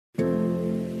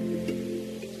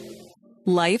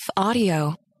Life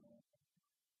Audio.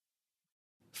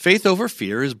 Faith Over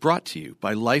Fear is brought to you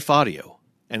by Life Audio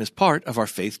and is part of our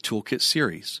Faith Toolkit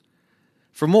series.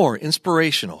 For more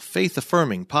inspirational,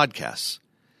 faith-affirming podcasts,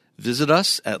 visit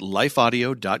us at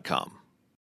lifeaudio.com.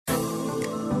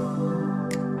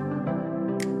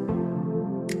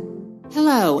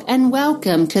 Hello, and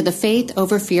welcome to the Faith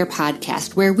Over Fear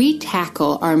podcast, where we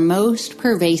tackle our most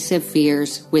pervasive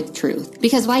fears with truth.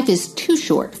 Because life is too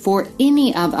short for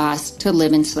any of us to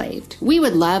live enslaved. We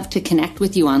would love to connect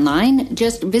with you online.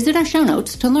 Just visit our show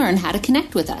notes to learn how to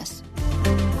connect with us.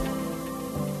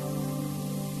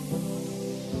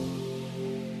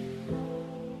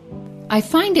 I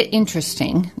find it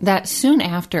interesting that soon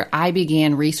after I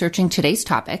began researching today's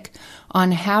topic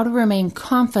on how to remain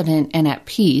confident and at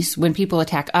peace when people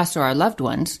attack us or our loved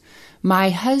ones, my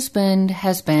husband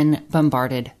has been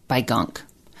bombarded by gunk.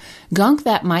 Gunk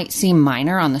that might seem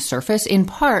minor on the surface, in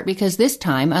part because this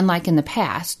time, unlike in the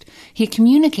past, he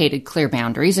communicated clear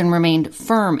boundaries and remained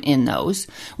firm in those,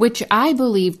 which I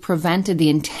believe prevented the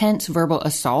intense verbal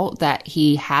assault that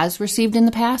he has received in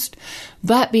the past.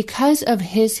 But because of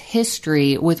his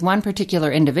history with one particular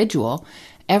individual,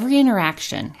 every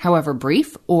interaction, however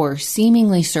brief or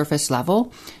seemingly surface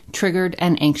level, triggered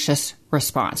an anxious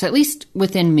response, at least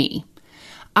within me.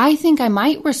 I think I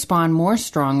might respond more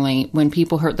strongly when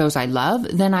people hurt those I love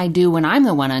than I do when I'm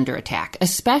the one under attack,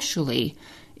 especially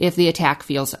if the attack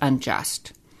feels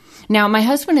unjust. Now, my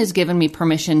husband has given me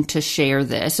permission to share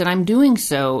this, and I'm doing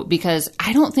so because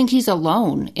I don't think he's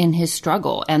alone in his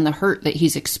struggle and the hurt that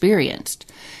he's experienced.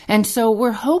 And so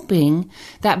we're hoping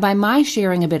that by my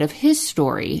sharing a bit of his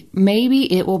story,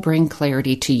 maybe it will bring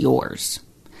clarity to yours.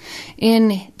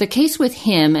 In the case with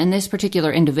him and this particular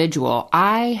individual,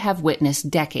 I have witnessed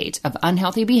decades of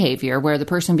unhealthy behavior where the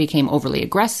person became overly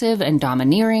aggressive and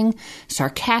domineering,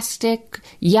 sarcastic,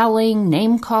 yelling,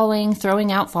 name-calling,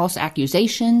 throwing out false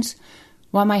accusations,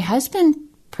 while my husband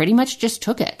pretty much just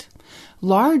took it,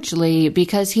 largely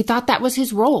because he thought that was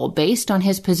his role based on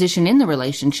his position in the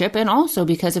relationship and also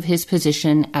because of his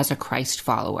position as a Christ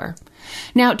follower.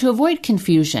 Now, to avoid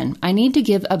confusion, I need to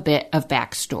give a bit of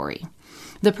backstory.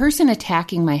 The person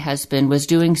attacking my husband was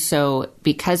doing so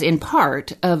because, in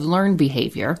part, of learned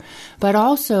behavior, but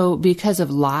also because of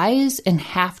lies and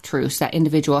half-truths that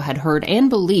individual had heard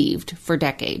and believed for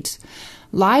decades.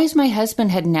 Lies my husband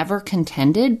had never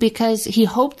contended because he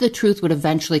hoped the truth would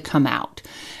eventually come out,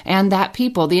 and that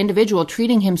people, the individual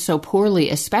treating him so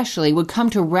poorly especially, would come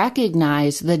to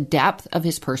recognize the depth of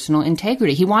his personal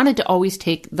integrity. He wanted to always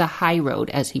take the high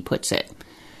road, as he puts it.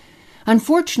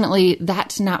 Unfortunately,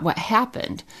 that's not what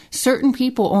happened. Certain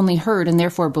people only heard and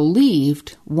therefore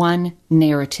believed one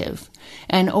narrative.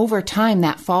 And over time,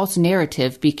 that false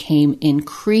narrative became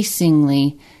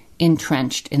increasingly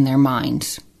entrenched in their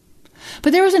minds.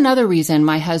 But there was another reason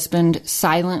my husband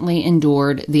silently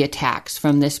endured the attacks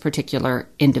from this particular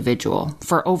individual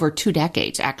for over 2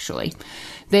 decades, actually.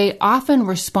 They often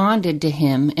responded to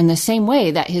him in the same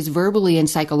way that his verbally and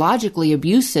psychologically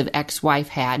abusive ex-wife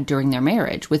had during their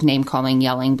marriage, with name-calling,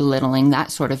 yelling, belittling,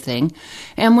 that sort of thing.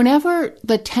 And whenever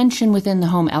the tension within the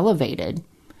home elevated,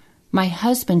 my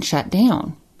husband shut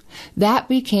down. That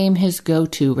became his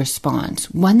go-to response,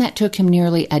 one that took him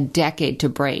nearly a decade to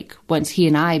break once he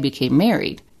and I became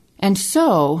married. And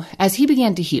so, as he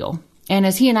began to heal, and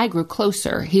as he and I grew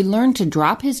closer, he learned to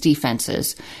drop his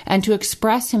defenses and to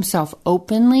express himself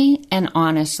openly and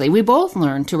honestly. We both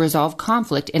learned to resolve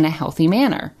conflict in a healthy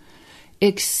manner,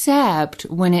 except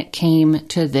when it came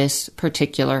to this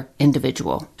particular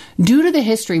individual. Due to the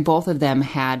history both of them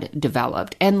had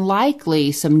developed, and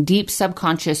likely some deep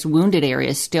subconscious wounded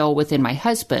areas still within my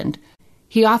husband,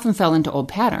 he often fell into old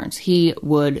patterns. He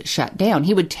would shut down.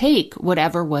 He would take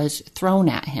whatever was thrown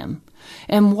at him.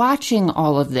 And watching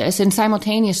all of this and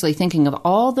simultaneously thinking of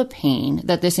all the pain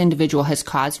that this individual has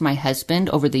caused my husband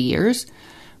over the years,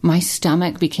 my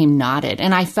stomach became knotted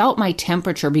and I felt my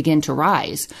temperature begin to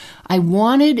rise. I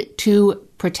wanted to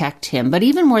protect him, but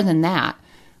even more than that,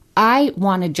 I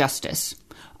wanted justice.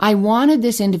 I wanted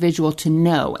this individual to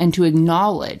know and to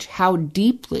acknowledge how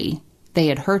deeply they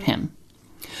had hurt him.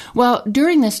 Well,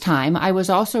 during this time, I was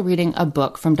also reading a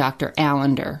book from Dr.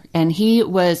 Allender, and he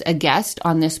was a guest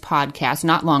on this podcast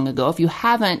not long ago. If you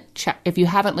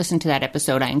haven't listened to that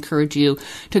episode, I encourage you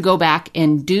to go back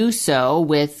and do so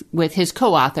with his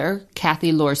co-author,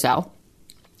 Kathy Loerzel.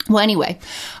 Well, anyway,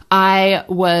 I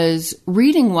was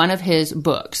reading one of his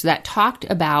books that talked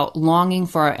about longing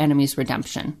for our enemies'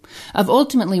 redemption, of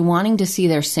ultimately wanting to see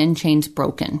their sin chains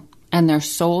broken and their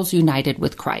souls united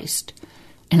with Christ.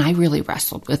 And I really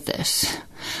wrestled with this.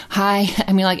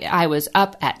 I was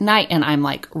up at night and I'm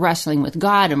like wrestling with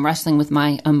God and wrestling with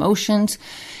my emotions.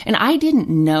 And I didn't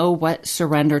know what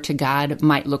surrender to God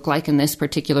might look like in this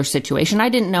particular situation. I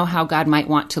didn't know how God might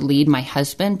want to lead my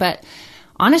husband, but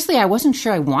honestly, I wasn't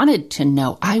sure I wanted to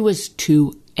know. I was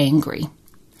too angry.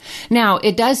 Now,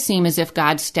 it does seem as if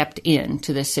God stepped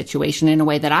into this situation in a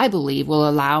way that I believe will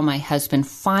allow my husband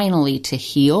finally to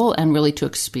heal and really to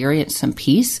experience some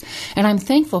peace. And I'm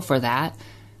thankful for that.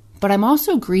 But I'm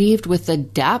also grieved with the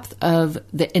depth of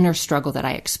the inner struggle that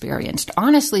I experienced.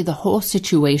 Honestly, the whole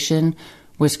situation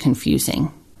was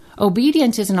confusing.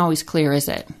 Obedience isn't always clear, is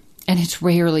it? And it's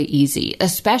rarely easy,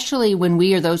 especially when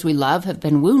we or those we love have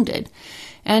been wounded.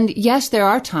 And yes, there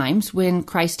are times when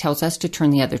Christ tells us to turn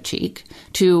the other cheek,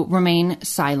 to remain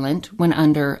silent when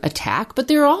under attack. But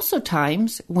there are also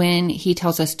times when he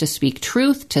tells us to speak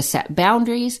truth, to set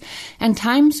boundaries, and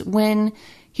times when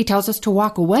he tells us to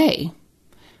walk away.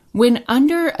 When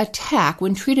under attack,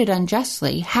 when treated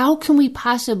unjustly, how can we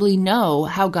possibly know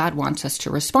how God wants us to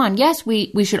respond? Yes,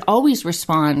 we should always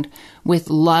respond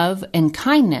with love and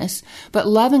kindness, but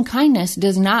love and kindness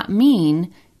does not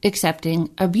mean accepting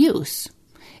abuse.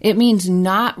 It means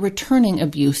not returning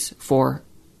abuse for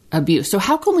abuse. So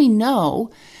how can we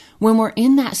know when we're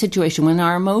in that situation, when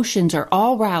our emotions are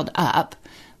all riled up,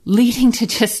 leading to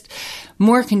just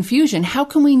more confusion? How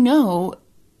can we know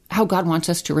how God wants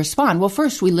us to respond? Well,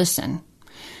 first, we listen.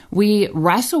 We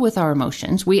wrestle with our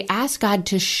emotions. We ask God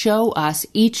to show us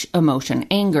each emotion,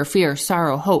 anger, fear,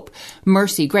 sorrow, hope,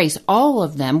 mercy, grace, all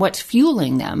of them, what's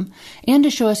fueling them, and to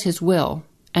show us his will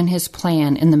and his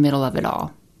plan in the middle of it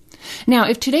all. Now,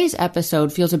 if today's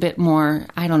episode feels a bit more,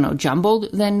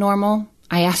 jumbled than normal,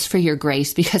 I ask for your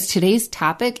grace because today's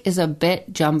topic is a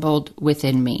bit jumbled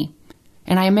within me.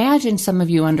 And I imagine some of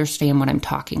you understand what I'm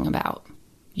talking about.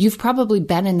 You've probably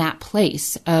been in that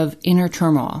place of inner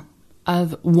turmoil,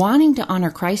 of wanting to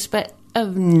honor Christ, but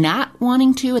of not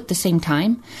wanting to at the same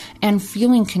time, and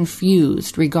feeling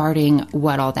confused regarding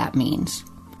what all that means.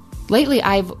 Lately,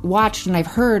 I've watched and I've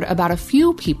heard about a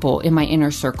few people in my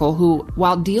inner circle who,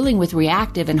 while dealing with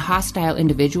reactive and hostile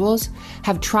individuals,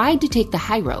 have tried to take the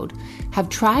high road, have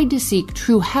tried to seek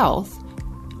true health,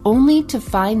 only to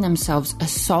find themselves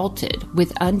assaulted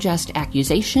with unjust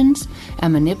accusations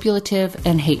and manipulative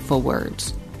and hateful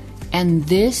words. And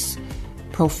this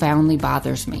profoundly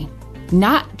bothers me.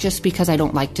 Not just because I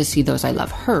don't like to see those I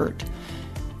love hurt,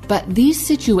 but these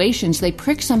situations, they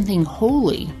prick something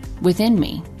holy within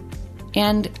me.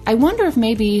 And I wonder if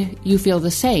maybe you feel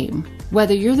the same,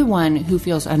 whether you're the one who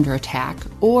feels under attack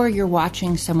or you're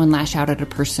watching someone lash out at a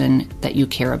person that you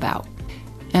care about.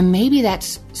 And maybe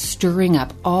that's stirring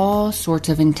up all sorts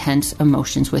of intense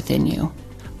emotions within you.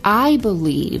 I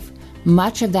believe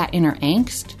much of that inner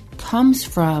angst comes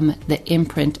from the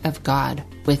imprint of God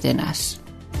within us.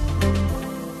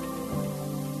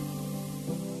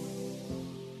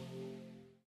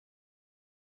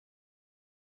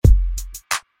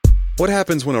 What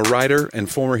happens when a writer and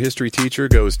former history teacher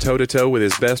goes toe-to-toe with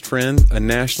his best friend, a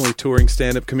nationally touring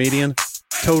stand-up comedian?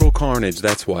 Total carnage,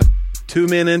 that's what. 2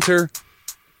 men enter,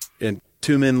 and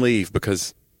 2 men leave,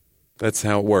 because that's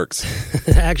how it works.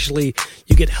 Actually,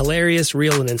 you get hilarious,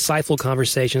 real, and insightful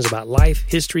conversations about life,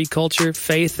 history, culture,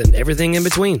 faith, and everything in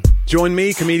between. Join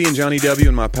me, comedian Johnny W.,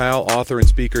 and my pal, author and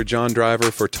speaker John Driver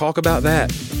for Talk About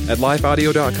That at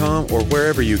lifeaudio.com or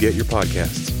wherever you get your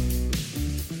podcasts.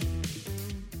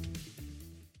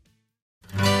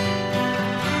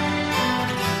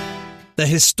 The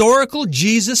Historical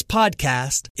Jesus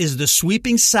Podcast is the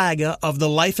sweeping saga of the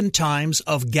life and times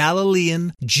of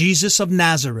Galilean Jesus of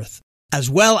Nazareth, as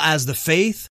well as the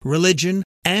faith, religion,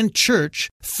 and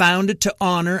church founded to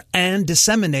honor and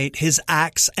disseminate his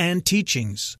acts and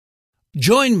teachings.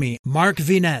 Join me, Mark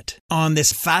Vinette, on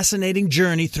this fascinating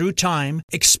journey through time,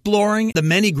 exploring the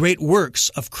many great works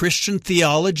of Christian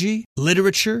theology,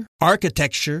 literature,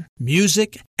 architecture,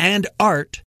 music, and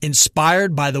art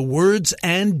inspired by the words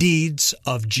and deeds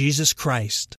of Jesus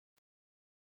Christ.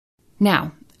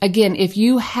 Now, again, if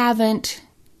you haven't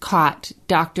caught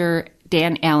Dr.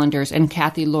 Dan Allender's and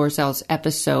Kathy Lorzell's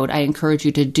episode, I encourage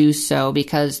you to do so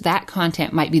because that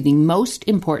content might be the most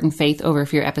important Faith Over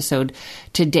Fear episode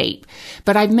to date.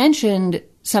 But I've mentioned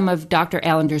some of Dr.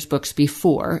 Allender's books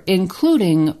before,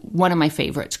 including one of my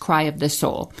favorites, Cry of the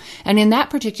Soul. And in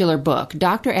that particular book,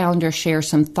 Dr. Allender shares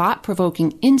some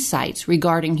thought-provoking insights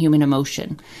regarding human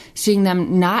emotion, seeing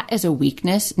them not as a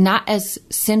weakness, not as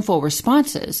sinful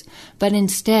responses, but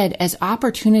instead as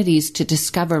opportunities to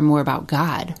discover more about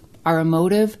God, our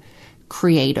emotive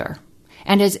creator,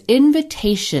 and as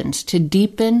invitations to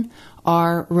deepen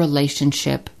our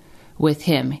relationship with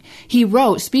him. He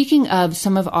wrote, speaking of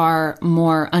some of our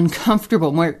more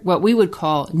uncomfortable, more what we would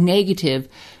call negative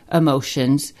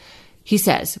emotions, he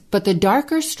says, but the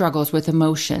darker struggles with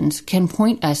emotions can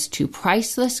point us to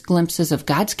priceless glimpses of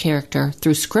God's character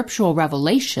through scriptural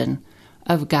revelation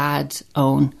of God's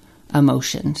own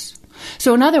emotions.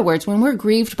 So in other words, when we're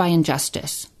grieved by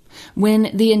injustice,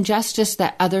 when the injustice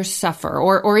that others suffer,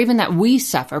 or even that we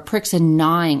suffer, pricks a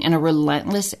gnawing and a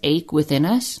relentless ache within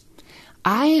us,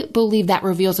 I believe that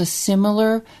reveals a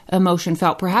similar emotion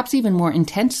felt perhaps even more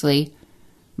intensely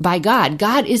by God.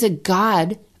 God is a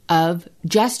God of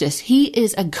justice. He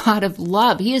is a God of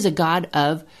love. He is a God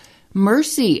of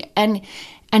mercy. And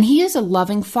he is a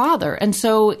loving Father. And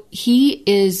so he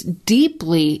is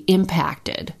deeply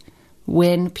impacted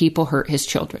when people hurt his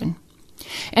children.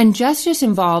 And justice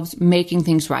involves making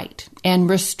things right and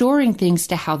restoring things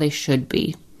to how they should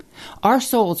be. Our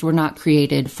souls were not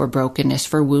created for brokenness,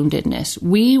 for woundedness.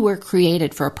 We were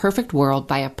created for a perfect world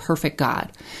by a perfect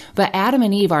God. But Adam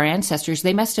and Eve, our ancestors,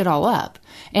 they messed it all up.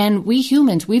 And we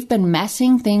humans, we've been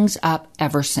messing things up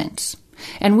ever since.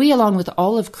 And we, along with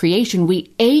all of creation,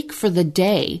 we ache for the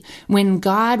day when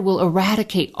God will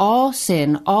eradicate all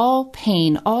sin, all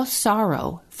pain, all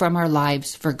sorrow from our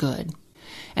lives for good.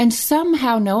 And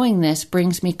somehow knowing this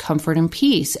brings me comfort and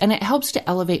peace, and it helps to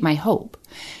elevate my hope.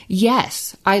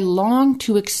 Yes, I long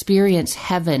to experience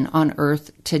heaven on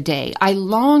earth today. I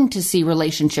long to see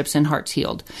relationships and hearts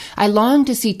healed. I long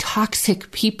to see toxic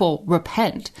people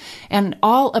repent and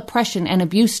all oppression and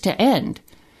abuse to end.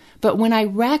 But when I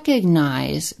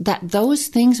recognize that those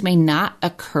things may not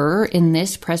occur in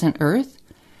this present earth,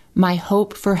 my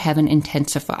hope for heaven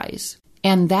intensifies.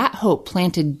 And that hope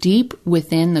planted deep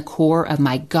within the core of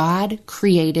my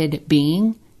God-created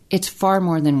being, it's far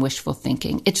more than wishful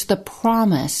thinking. It's the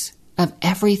promise of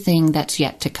everything that's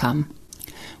yet to come.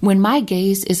 When my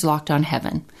gaze is locked on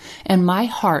heaven and my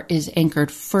heart is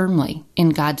anchored firmly in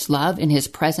God's love, in his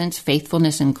presence,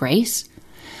 faithfulness, and grace,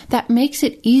 that makes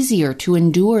it easier to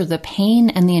endure the pain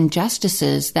and the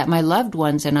injustices that my loved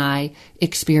ones and I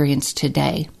experience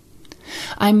today.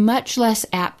 I'm much less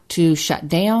apt to shut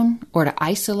down or to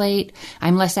isolate.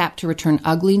 I'm less apt to return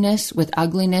ugliness with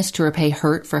ugliness, to repay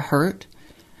hurt for hurt.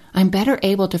 I'm better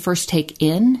able to first take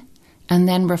in and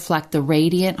then reflect the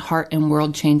radiant, heart and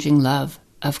world-changing love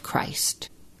of Christ.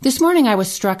 This morning I was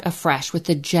struck afresh with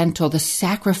the gentle, the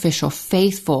sacrificial,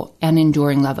 faithful, and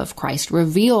enduring love of Christ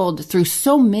revealed through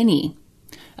so many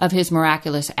of his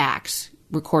miraculous acts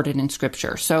recorded in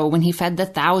Scripture. So when he fed the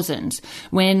thousands,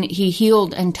 when he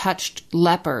healed and touched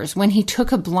lepers, when he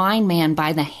took a blind man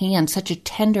by the hand, such a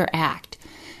tender act,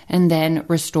 and then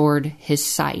restored his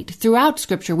sight. Throughout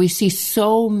Scripture, we see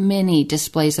so many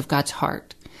displays of God's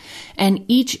heart, and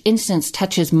each instance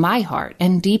touches my heart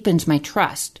and deepens my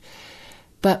trust.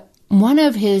 But one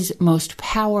of his most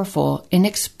powerful,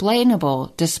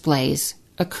 inexplainable displays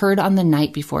occurred on the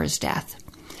night before his death.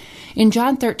 In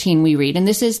John 13, we read, and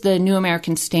this is the New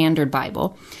American Standard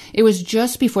Bible, it was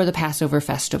just before the Passover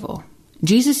festival.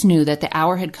 Jesus knew that the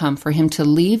hour had come for him to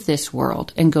leave this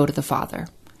world and go to the Father.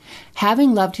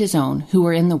 Having loved his own who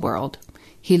were in the world,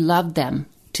 he loved them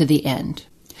to the end.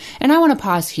 And I want to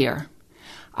pause here.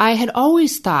 I had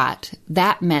always thought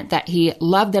that meant that he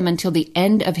loved them until the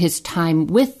end of his time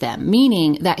with them,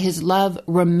 meaning that his love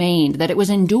remained, that it was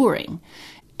enduring.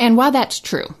 And while that's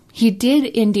true, he did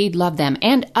indeed love them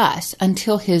and us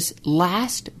until his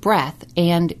last breath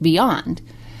and beyond.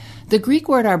 The Greek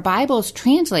word our Bibles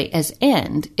translate as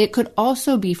end, it could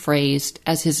also be phrased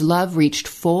as his love reached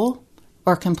full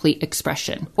or complete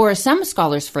expression. Or as some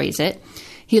scholars phrase it,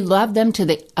 he loved them to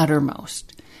the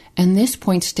uttermost. And this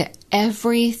points to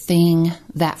everything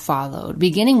that followed,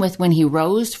 beginning with when he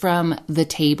rose from the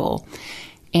table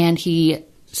and he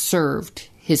served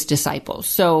his disciples.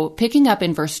 So picking up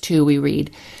in verse 2, we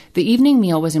read, the evening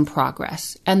meal was in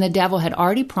progress, and the devil had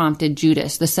already prompted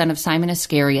Judas, the son of Simon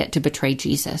Iscariot, to betray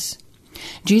Jesus.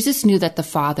 Jesus knew that the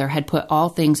Father had put all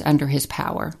things under his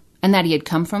power, and that he had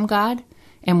come from God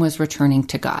and was returning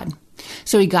to God.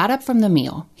 So he got up from the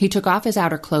meal. He took off his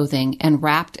outer clothing and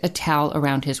wrapped a towel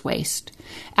around his waist.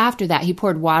 After that, he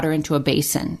poured water into a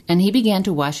basin, and he began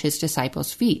to wash his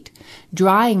disciples' feet,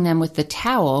 drying them with the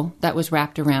towel that was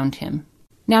wrapped around him.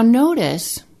 Now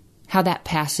notice how that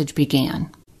passage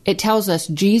began. It tells us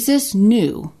Jesus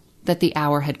knew that the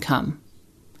hour had come.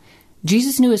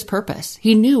 Jesus knew his purpose.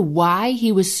 He knew why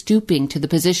he was stooping to the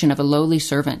position of a lowly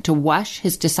servant to wash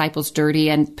his disciples'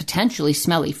 dirty and potentially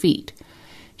smelly feet.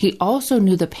 He also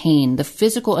knew the pain, the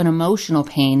physical and emotional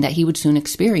pain that he would soon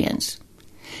experience.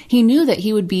 He knew that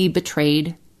he would be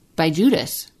betrayed by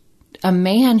Judas, a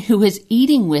man who was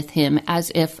eating with him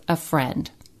as if a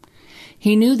friend.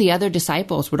 He knew the other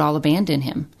disciples would all abandon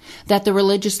him, that the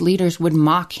religious leaders would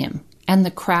mock him, and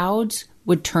the crowds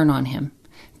would turn on him,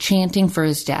 chanting for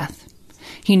his death.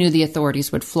 He knew the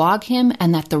authorities would flog him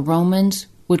and that the Romans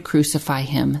would crucify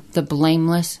him, the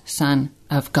blameless Son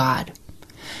of God.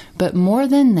 But more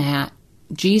than that,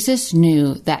 Jesus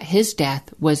knew that his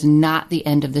death was not the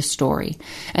end of the story,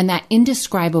 and that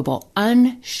indescribable,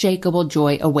 unshakable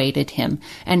joy awaited him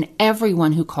and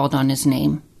everyone who called on his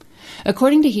name.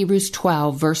 According to Hebrews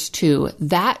 12, verse 2,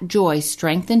 that joy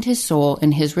strengthened his soul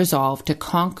in his resolve to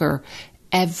conquer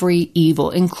every evil,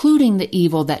 including the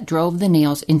evil that drove the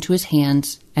nails into his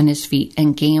hands and his feet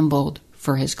and gambled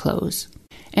for his clothes.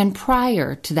 And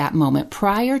prior to that moment,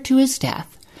 prior to his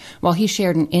death, while he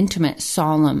shared an intimate,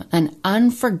 solemn, and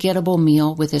unforgettable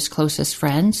meal with his closest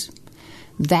friends,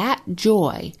 that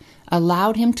joy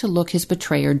allowed him to look his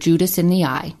betrayer, Judas, in the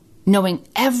eye, knowing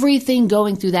everything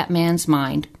going through that man's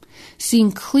mind,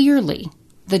 seeing clearly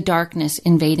the darkness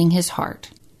invading his heart,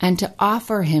 and to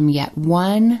offer him yet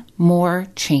one more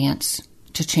chance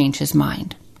to change his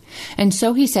mind. And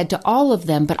so he said to all of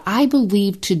them, but I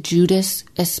believe to Judas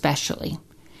especially,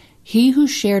 he who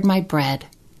shared my bread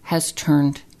has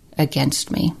turned against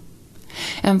me.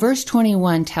 And verse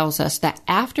 21 tells us that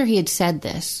after he had said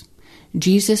this,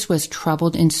 Jesus was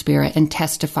troubled in spirit and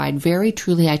testified, very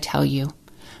truly I tell you,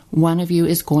 one of you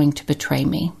is going to betray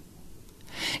me.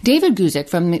 David Guzik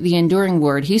from the Enduring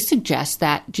Word, he suggests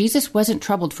that Jesus wasn't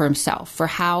troubled for himself, for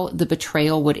how the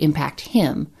betrayal would impact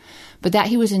him, but that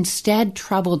he was instead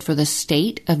troubled for the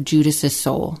state of Judas's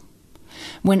soul.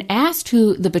 When asked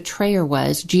who the betrayer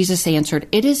was, Jesus answered,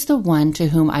 "It is the one to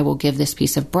whom I will give this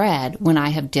piece of bread when I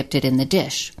have dipped it in the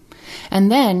dish."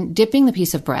 And then, dipping the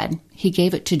piece of bread, he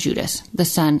gave it to Judas, the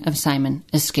son of Simon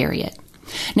Iscariot.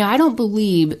 Now, I don't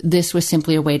believe this was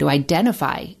simply a way to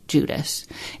identify Judas.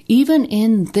 Even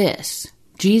in this,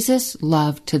 Jesus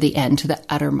loved to the end, to the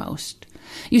uttermost.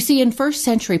 You see, in first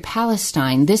century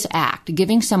Palestine, this act,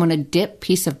 giving someone a dipped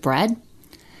piece of bread,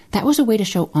 that was a way to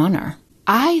show honor.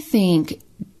 I think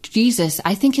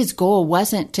his goal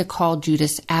wasn't to call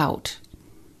Judas out.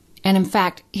 And in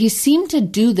fact, he seemed to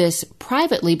do this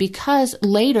privately because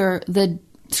later the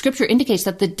scripture indicates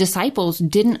that the disciples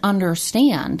didn't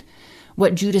understand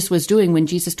what Judas was doing when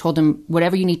Jesus told him,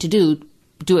 whatever you need to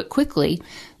do it quickly.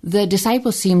 The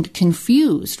disciples seemed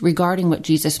confused regarding what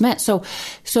Jesus meant. So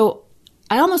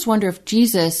I almost wonder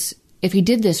if he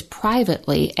did this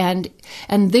privately and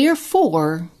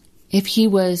therefore if he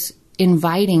was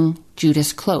inviting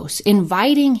Judas close,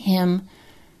 inviting him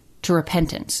to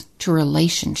repentance, to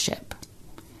relationship.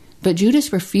 But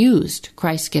Judas refused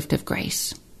Christ's gift of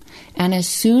grace. And as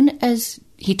soon as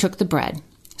he took the bread,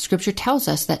 Scripture tells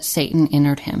us that Satan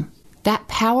entered him. That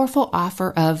powerful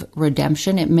offer of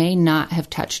redemption, it may not have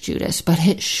touched Judas, but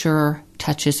it sure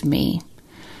touches me.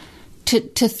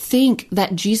 To think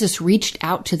that Jesus reached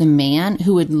out to the man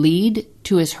who would lead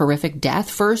to his horrific death,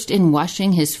 first in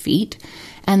washing his feet,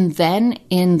 and then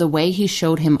in the way he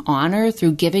showed him honor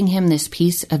through giving him this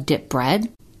piece of dipped bread.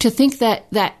 To think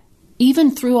that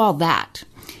even through all that,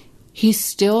 he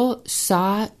still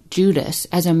saw Judas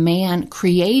as a man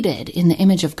created in the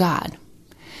image of God.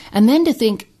 And then to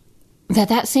think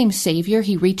that same Savior,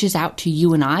 he reaches out to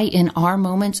you and I in our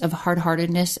moments of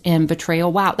hard-heartedness and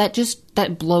betrayal. Wow,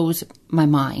 that blows my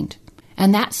mind.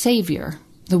 And that Savior,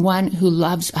 the one who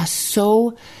loves us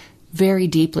so very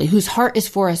deeply, whose heart is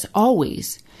for us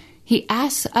always, he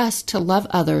asks us to love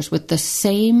others with the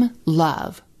same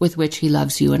love with which he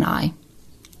loves you and I.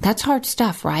 That's hard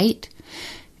stuff, right?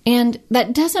 And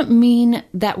that doesn't mean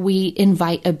that we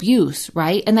invite abuse,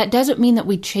 right? And that doesn't mean that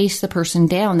we chase the person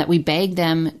down, that we beg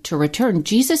them to return.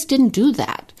 Jesus didn't do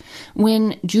that.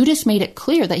 When Judas made it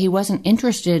clear that he wasn't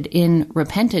interested in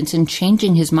repentance and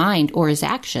changing his mind or his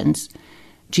actions,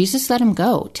 Jesus let him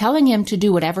go, telling him to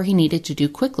do whatever he needed to do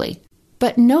quickly.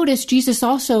 But notice Jesus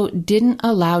also didn't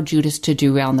allow Judas to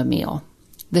derail the meal,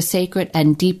 the sacred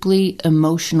and deeply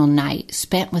emotional night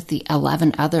spent with the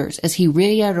 11 others as he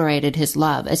reiterated his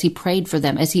love, as he prayed for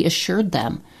them, as he assured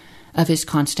them of his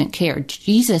constant care.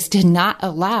 Jesus did not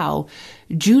allow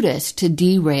Judas to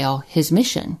derail his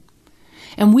mission.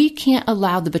 And we can't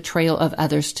allow the betrayal of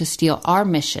others to steal our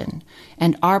mission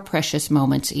and our precious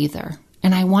moments either.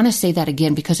 And I want to say that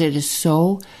again because it is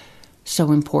so,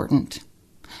 so important.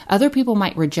 Other people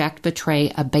might reject,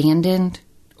 betray, abandon,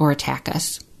 or attack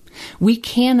us. We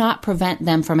cannot prevent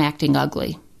them from acting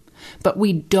ugly, but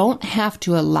we don't have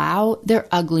to allow their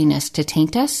ugliness to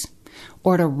taint us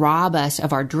or to rob us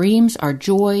of our dreams, our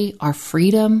joy, our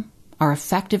freedom, our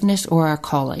effectiveness, or our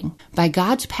calling. By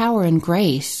God's power and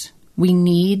grace, we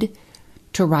need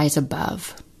to rise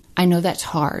above. I know that's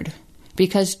hard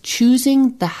because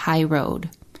choosing the high road,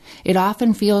 it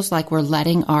often feels like we're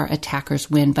letting our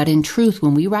attackers win. But in truth,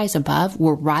 when we rise above,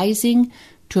 we're rising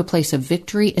to a place of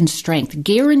victory and strength,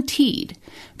 guaranteed,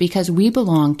 because we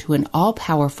belong to an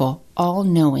all-powerful,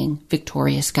 all-knowing,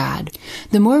 victorious God.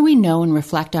 The more we know and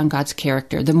reflect on God's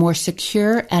character, the more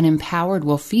secure and empowered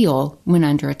we'll feel when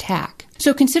under attack.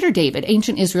 So consider David,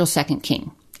 ancient Israel's second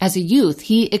king. As a youth,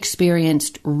 he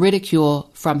experienced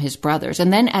ridicule from his brothers.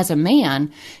 And then as a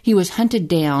man, he was hunted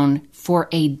down for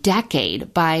a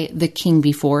decade by the king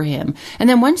before him. And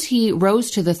then once he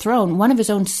rose to the throne, one of his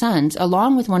own sons,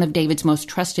 along with one of David's most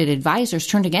trusted advisors,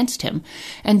 turned against him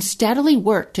and steadily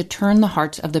worked to turn the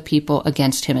hearts of the people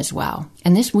against him as well.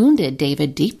 And this wounded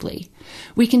David deeply.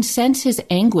 We can sense his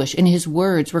anguish in his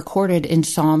words recorded in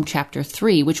Psalm chapter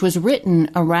 3, which was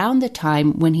written around the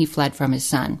time when he fled from his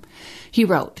son. He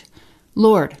wrote,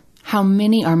 "Lord, how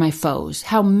many are my foes?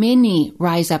 How many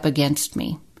rise up against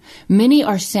me? Many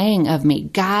are saying of me,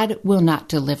 God will not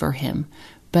deliver him.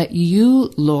 But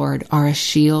you, Lord, are a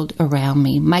shield around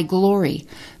me, my glory,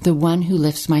 the one who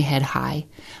lifts my head high.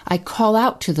 I call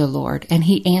out to the Lord, and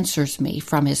he answers me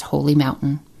from his holy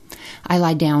mountain. I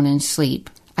lie down and sleep.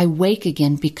 I wake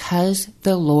again because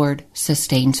the Lord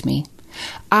sustains me.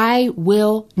 I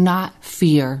will not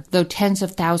fear, though tens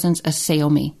of thousands assail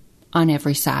me on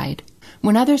every side."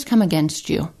 When others come against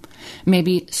you,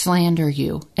 maybe slander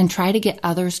you, and try to get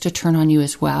others to turn on you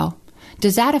as well,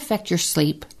 does that affect your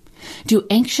sleep? Do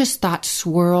anxious thoughts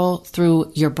swirl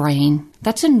through your brain?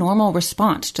 That's a normal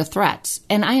response to threats,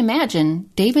 and I imagine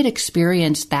David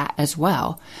experienced that as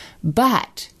well.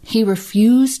 But he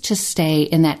refused to stay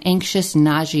in that anxious,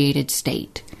 nauseated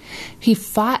state. He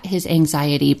fought his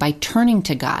anxiety by turning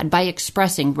to God, by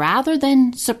expressing rather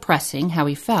than suppressing how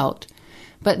he felt,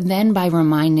 but then by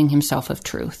reminding himself of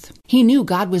truth. He knew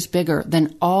God was bigger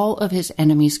than all of his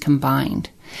enemies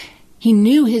combined. He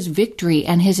knew his victory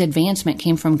and his advancement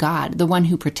came from God, the one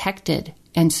who protected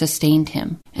and sustained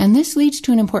him. And this leads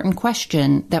to an important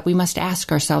question that we must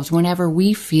ask ourselves whenever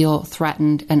we feel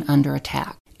threatened and under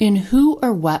attack. In who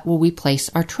or what will we place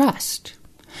our trust?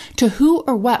 To who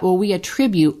or what will we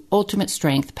attribute ultimate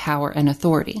strength, power, and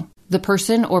authority? The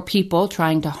person or people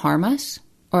trying to harm us,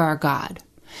 or our God?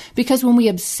 Because when we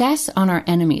obsess on our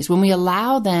enemies, when we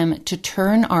allow them to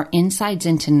turn our insides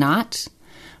into knots,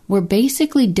 we're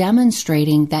basically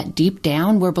demonstrating that deep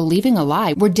down we're believing a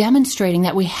lie. We're demonstrating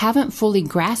that we haven't fully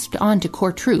grasped onto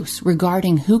core truths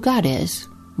regarding who God is,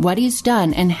 what he's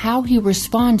done, and how he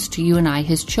responds to you and I,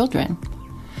 his children.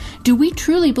 Do we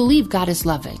truly believe God is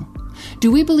loving?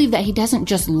 Do we believe that he doesn't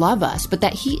just love us, but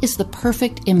that he is the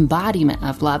perfect embodiment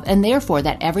of love, and therefore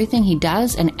that everything he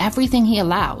does and everything he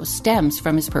allows stems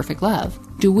from his perfect love?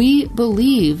 Do we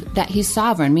believe that he's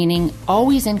sovereign, meaning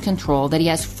always in control, that he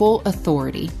has full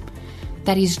authority,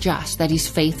 that he's just, that he's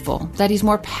faithful, that he's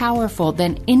more powerful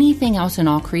than anything else in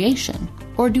all creation?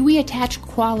 Or do we attach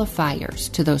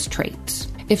qualifiers to those traits?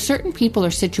 If certain people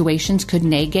or situations could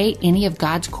negate any of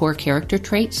God's core character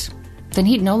traits, then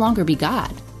he'd no longer be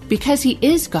God. Because he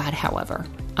is God, however,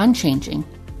 unchanging,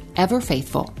 ever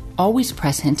faithful, always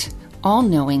present,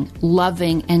 all-knowing,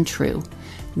 loving, and true,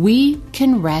 we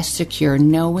can rest secure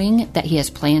knowing that he has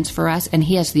plans for us and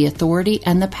he has the authority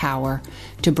and the power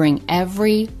to bring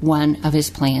every one of his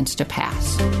plans to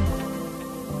pass.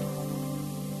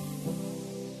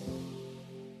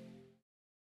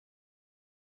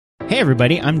 Hey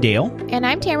everybody, I'm Dale. And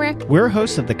I'm Tamara. We're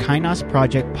hosts of the Kainos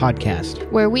Project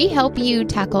podcast, where we help you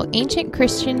tackle ancient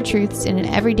Christian truths in an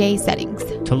everyday settings.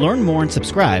 To learn more and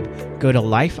subscribe, go to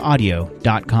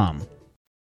lifeaudio.com.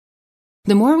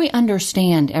 The more we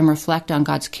understand and reflect on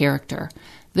God's character,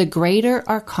 the greater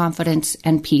our confidence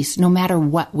and peace no matter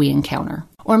what we encounter.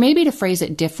 Or maybe to phrase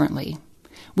it differently,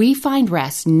 we find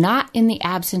rest not in the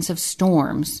absence of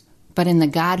storms, but in the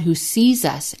God who sees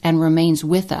us and remains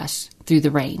with us through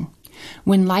the rain.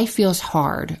 When life feels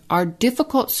hard, our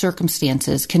difficult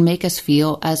circumstances can make us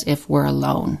feel as if we're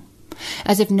alone,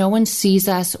 as if no one sees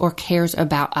us or cares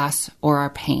about us or our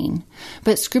pain.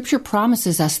 But Scripture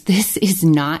promises us this is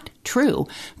not true.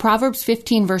 Proverbs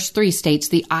 15 verse 3 states,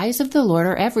 "The eyes of the Lord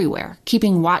are everywhere,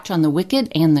 keeping watch on the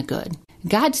wicked and the good."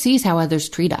 God sees how others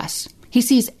treat us. He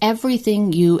sees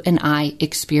everything you and I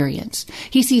experience.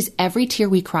 He sees every tear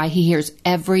we cry. He hears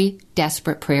every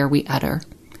desperate prayer we utter.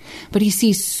 But he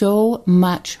sees so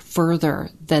much further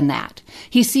than that.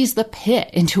 He sees the pit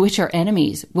into which our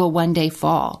enemies will one day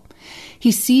fall.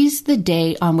 He sees the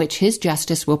day on which his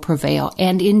justice will prevail,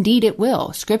 and indeed it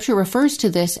will. Scripture refers to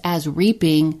this as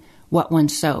reaping what one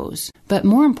sows. But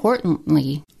more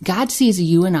importantly, God sees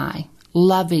you and I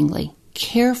lovingly,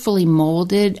 carefully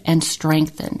molded and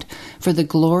strengthened for the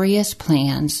glorious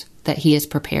plans that He has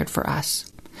prepared for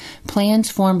us. Plans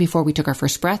formed before we took our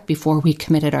first breath, before we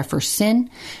committed our first sin,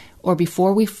 or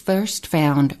before we first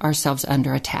found ourselves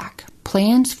under attack.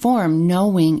 Plans formed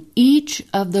knowing each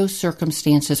of those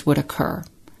circumstances would occur,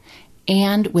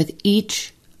 and with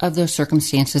each of those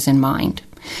circumstances in mind.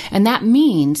 And that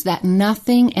means that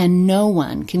nothing and no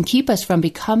one can keep us from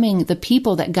becoming the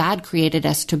people that God created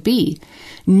us to be.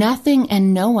 Nothing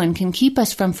and no one can keep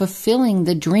us from fulfilling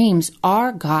the dreams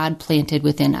our God planted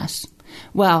within us.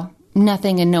 Well,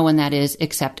 nothing and no one, that is,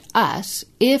 except us,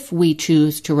 if we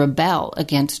choose to rebel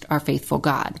against our faithful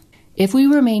God. If we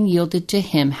remain yielded to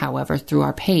Him, however, through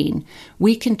our pain,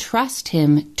 we can trust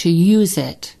Him to use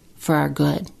it for our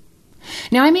good.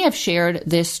 Now, I may have shared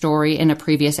this story in a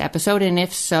previous episode, and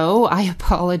if so, I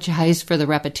apologize for the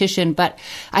repetition, but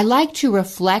I like to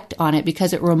reflect on it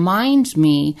because it reminds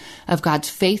me of God's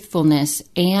faithfulness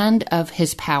and of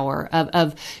His power,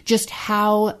 of just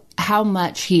how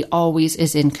much He always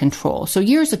is in control. So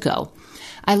years ago,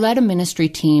 I led a ministry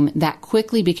team that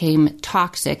quickly became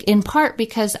toxic, in part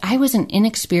because I was an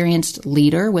inexperienced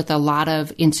leader with a lot of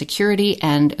insecurity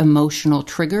and emotional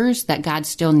triggers that God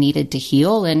still needed to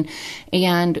heal.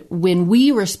 And when we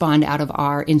respond out of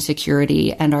our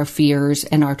insecurity and our fears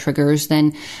and our triggers,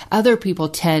 then other people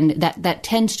that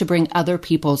tends to bring other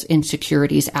people's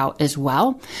insecurities out as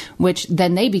well, which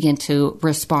then they begin to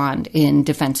respond in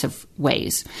defensive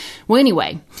ways. Well,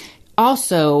 anyway,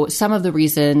 also, some of the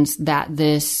reasons that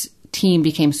this team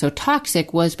became so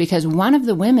toxic was because one of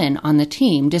the women on the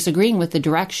team, disagreeing with the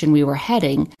direction we were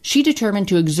heading, she determined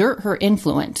to exert her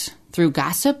influence through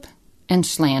gossip and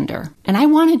slander. And I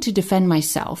wanted to defend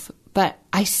myself, but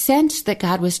I sensed that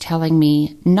God was telling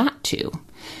me not to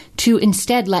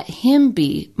instead let Him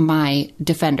be my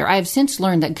defender. I have since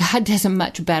learned that God does a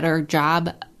much better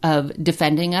job of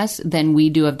defending us than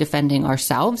we do of defending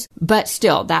ourselves. But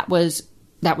still, that was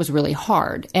really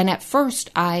hard. And at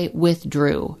first I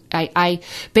withdrew. I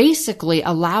basically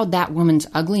allowed that woman's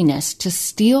ugliness to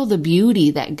steal the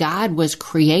beauty that God was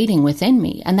creating within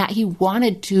me and that He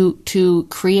wanted to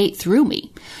create through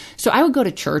me. So I would go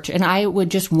to church and I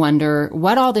would just wonder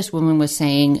what all this woman was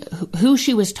saying, who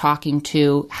she was talking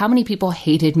to, how many people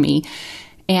hated me.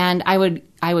 And I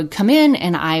would come in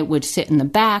and I would sit in the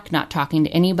back, not talking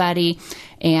to anybody.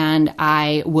 And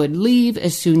I would leave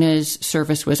as soon as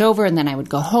service was over. And then I would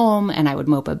go home and I would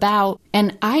mope about.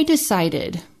 And I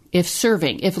decided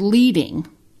if leading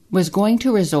was going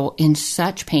to result in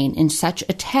such pain, in such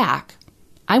attack,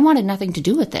 I wanted nothing to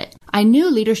do with it. I knew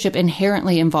leadership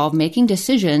inherently involved making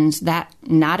decisions that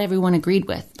not everyone agreed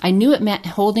with. I knew it meant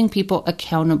holding people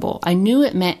accountable. I knew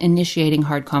it meant initiating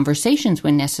hard conversations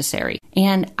when necessary.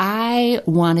 And I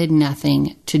wanted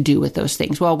nothing to do with those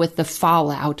things. Well, with the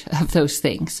fallout of those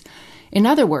things. In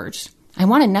other words, I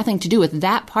wanted nothing to do with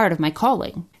that part of my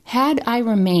calling. Had I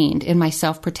remained in my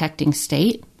self-protecting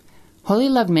state, Holy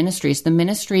Love Ministries, the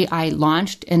ministry I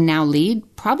launched and now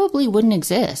lead, probably wouldn't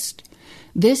exist.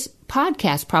 This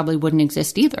podcast probably wouldn't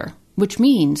exist either, which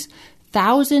means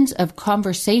thousands of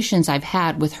conversations I've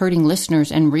had with hurting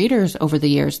listeners and readers over the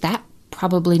years, that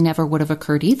probably never would have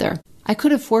occurred either. I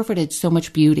could have forfeited so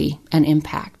much beauty and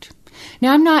impact.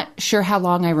 Now, I'm not sure how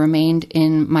long I remained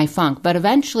in my funk, but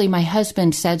eventually my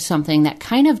husband said something that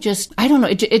kind of just, I don't know,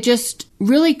 it just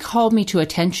really called me to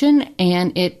attention,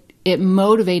 and it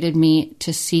motivated me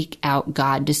to seek out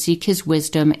God, to seek His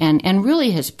wisdom and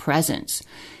really His presence.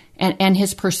 And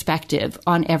His perspective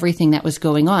on everything that was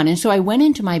going on. And so I went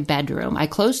into my bedroom, I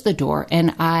closed the door,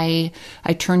 and I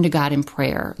turned to God in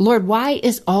prayer. Lord, why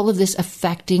is all of this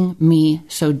affecting me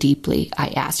so deeply? I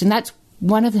asked. And that's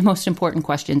one of the most important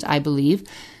questions, I believe,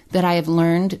 that I have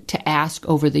learned to ask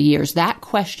over the years. That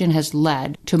question has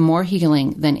led to more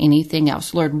healing than anything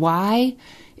else. Lord, why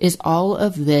is all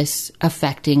of this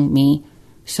affecting me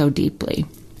so deeply?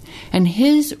 And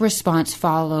His response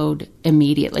followed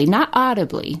immediately, not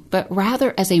audibly, but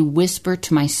rather as a whisper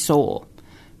to my soul,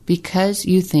 because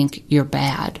you think you're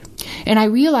bad. And I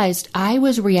realized I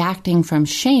was reacting from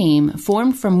shame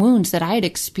formed from wounds that I had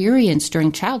experienced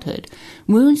during childhood,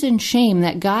 wounds and shame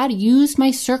that God used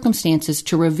my circumstances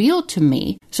to reveal to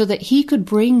me so that He could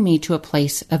bring me to a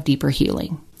place of deeper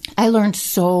healing. I learned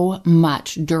so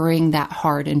much during that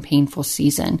hard and painful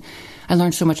season. I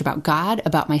learned so much about God,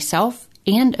 about myself,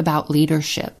 and about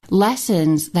leadership,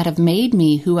 lessons that have made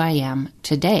me who I am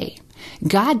today.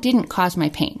 God didn't cause my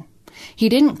pain. He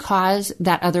didn't cause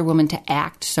that other woman to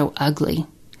act so ugly,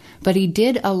 but He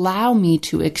did allow me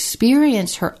to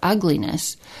experience her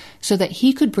ugliness so that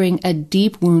He could bring a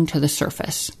deep wound to the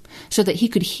surface, so that He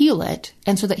could heal it,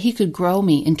 and so that He could grow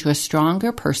me into a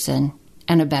stronger person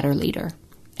and a better leader.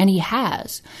 And he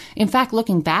has. In fact,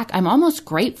 looking back, I'm almost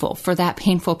grateful for that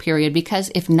painful period,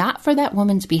 because if not for that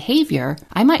woman's behavior,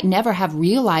 I might never have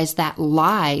realized that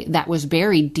lie that was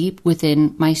buried deep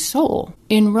within my soul.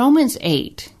 In Romans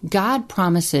 8, God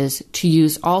promises to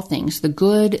use all things, the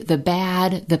good, the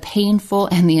bad, the painful,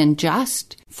 and the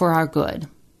unjust, for our good,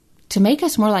 to make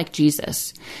us more like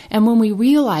Jesus. And when we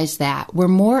realize that, we're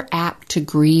more apt to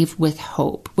grieve with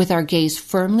hope, with our gaze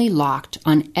firmly locked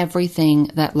on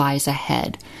everything that lies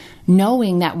ahead,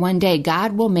 knowing that one day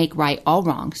God will make right all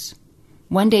wrongs.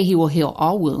 One day he will heal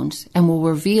all wounds and will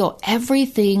reveal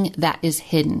everything that is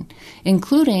hidden,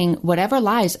 including whatever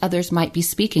lies others might be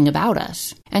speaking about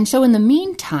us. And so in the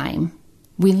meantime,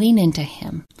 we lean into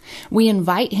him. We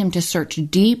invite him to search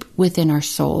deep within our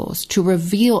souls, to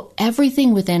reveal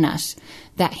everything within us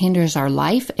that hinders our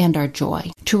life and our joy,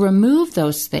 to remove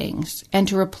those things and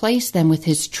to replace them with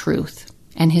his truth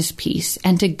and his peace,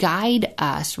 and to guide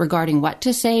us regarding what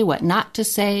to say, what not to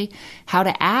say, how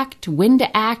to act, when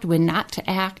not to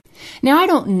act. Now, I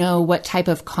don't know what type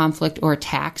of conflict or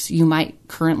attacks you might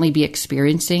currently be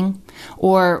experiencing,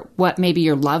 or what maybe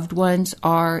your loved ones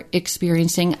are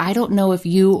experiencing. I don't know if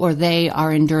you or they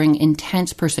are enduring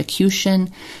intense persecution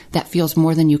that feels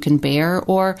more than you can bear,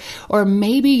 or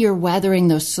maybe you're weathering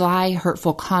those sly,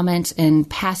 hurtful comments and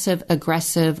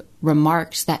passive-aggressive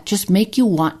remarks that just make you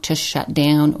want to shut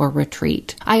down or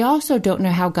retreat. I also don't know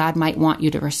how God might want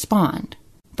you to respond,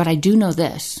 but I do know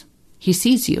this. He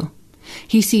sees you.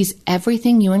 He sees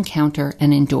everything you encounter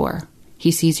and endure.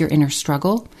 He sees your inner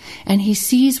struggle, and he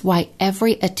sees why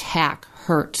every attack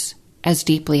hurts as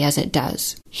deeply as it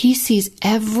does. He sees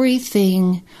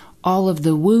everything, all of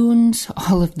the wounds,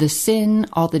 all of the sin,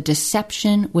 all the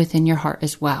deception within your heart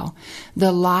as well.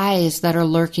 The lies that are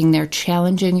lurking there,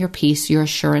 challenging your peace, your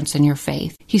assurance, and your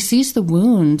faith. He sees the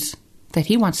wounds that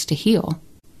he wants to heal.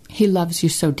 He loves you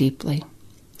so deeply.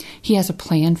 He has a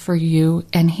plan for you,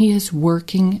 and he is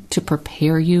working to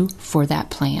prepare you for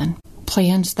that plan.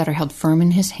 Plans that are held firm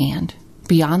in his hand,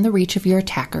 beyond the reach of your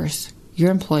attackers, your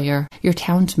employer, your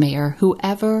town's mayor,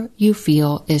 whoever you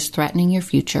feel is threatening your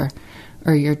future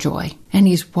or your joy. And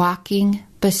he's walking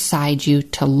beside you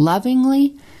to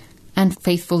lovingly and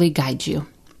faithfully guide you.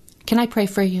 Can I pray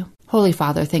for you? Holy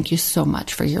Father, thank you so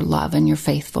much for your love and your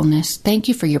faithfulness. Thank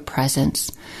you for your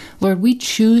presence. Lord, we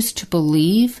choose to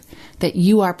believe that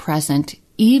you are present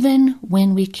even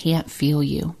when we can't feel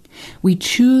you. We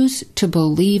choose to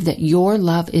believe that your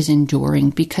love is enduring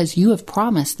because you have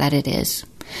promised that it is.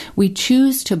 We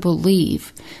choose to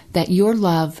believe that your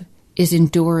love is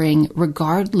enduring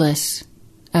regardless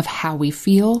of how we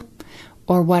feel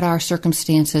or what our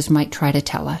circumstances might try to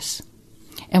tell us.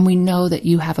 And we know that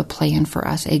you have a plan for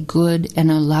us, a good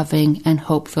and a loving and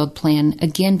hope-filled plan,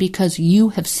 again, because you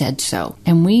have said so.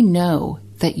 And we know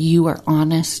that you are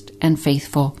honest and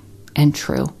faithful and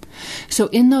true. So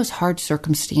in those hard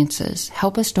circumstances,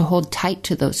 help us to hold tight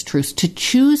to those truths, to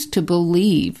choose to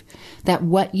believe that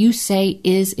what you say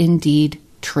is indeed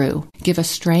true. Give us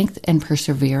strength and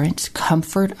perseverance,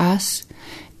 comfort us,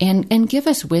 and give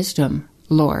us wisdom,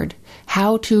 Lord,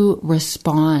 how to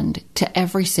respond to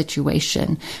every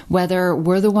situation, whether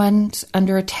we're the ones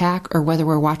under attack or whether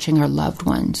we're watching our loved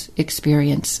ones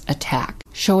experience attack.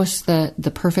 Show us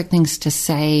the perfect things to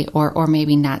say or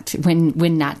maybe not to,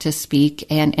 when not to speak,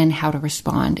 and how to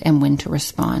respond and when to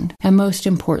respond. And most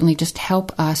importantly, just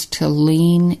help us to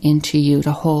lean into you,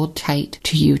 to hold tight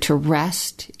to you, to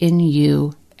rest in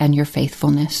you and your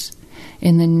faithfulness.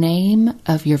 In the name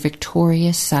of your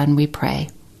victorious Son, we pray.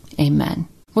 Amen.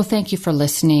 Well, thank you for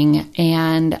listening,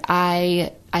 and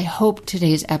I hope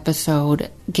today's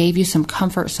episode gave you some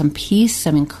comfort, some peace,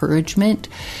 some encouragement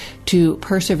to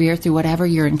persevere through whatever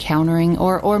you're encountering,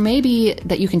 or maybe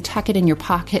that you can tuck it in your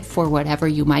pocket for whatever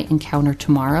you might encounter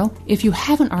tomorrow. If you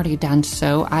haven't already done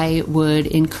so, I would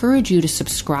encourage you to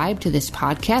subscribe to this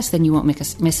podcast, then you won't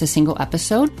miss a single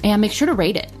episode, and make sure to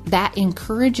rate it. That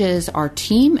encourages our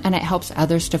team, and it helps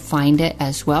others to find it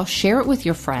as well. Share it with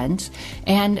your friends,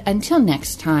 and until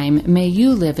next time, may you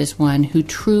live as one who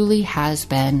truly has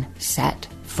been set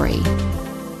free.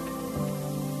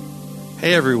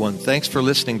 Hey everyone, thanks for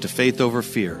listening to Faith Over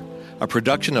Fear, a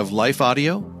production of Life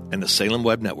Audio and the Salem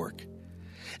Web Network.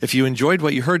 If you enjoyed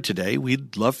what you heard today,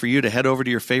 we'd love for you to head over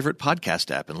to your favorite podcast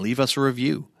app and leave us a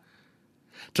review.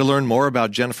 To learn more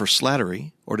about Jennifer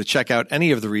Slattery, or to check out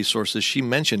any of the resources she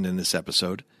mentioned in this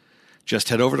episode, just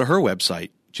head over to her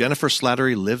website,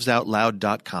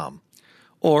 jenniferslatterylivesoutloud.com,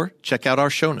 or check out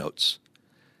our show notes.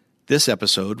 This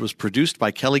episode was produced by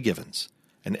Kelly Givens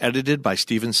and edited by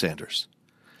Stephen Sanders.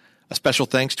 A special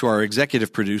thanks to our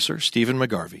executive producer, Stephen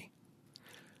McGarvey.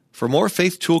 For more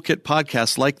Faith Toolkit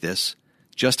podcasts like this,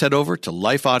 Just head over to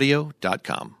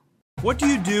lifeaudio.com. What do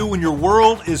you do when your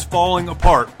world is falling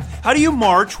apart? How do you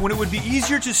march when it would be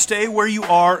easier to stay where you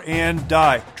are and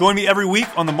die? Join me every week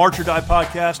on the March or Die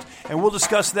podcast, and we'll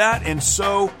discuss that and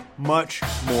so much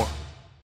more.